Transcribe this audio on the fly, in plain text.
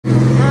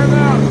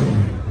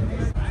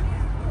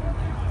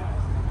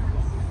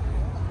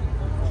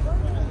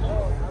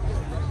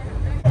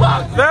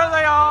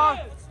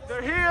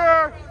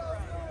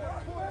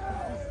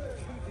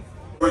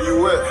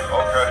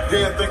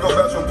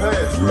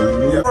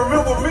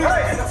remember me.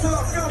 Until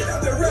I found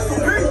out that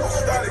recipe.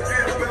 Started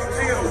getting better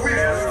in with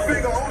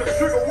finger on the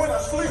trigger when I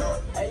sleep.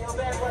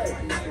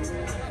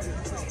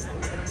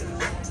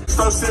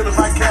 So serious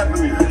like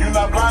Captain. You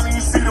not blind and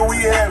you see that we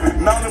have it.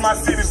 Not in my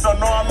city, so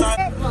no, I'm not.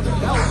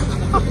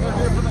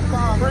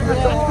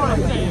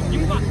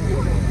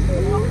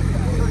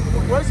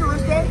 Where's your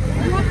wristband?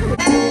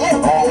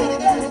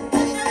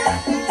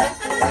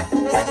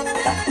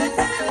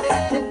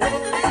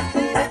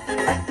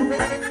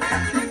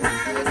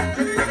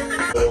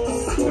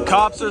 The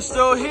cops are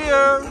still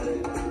here.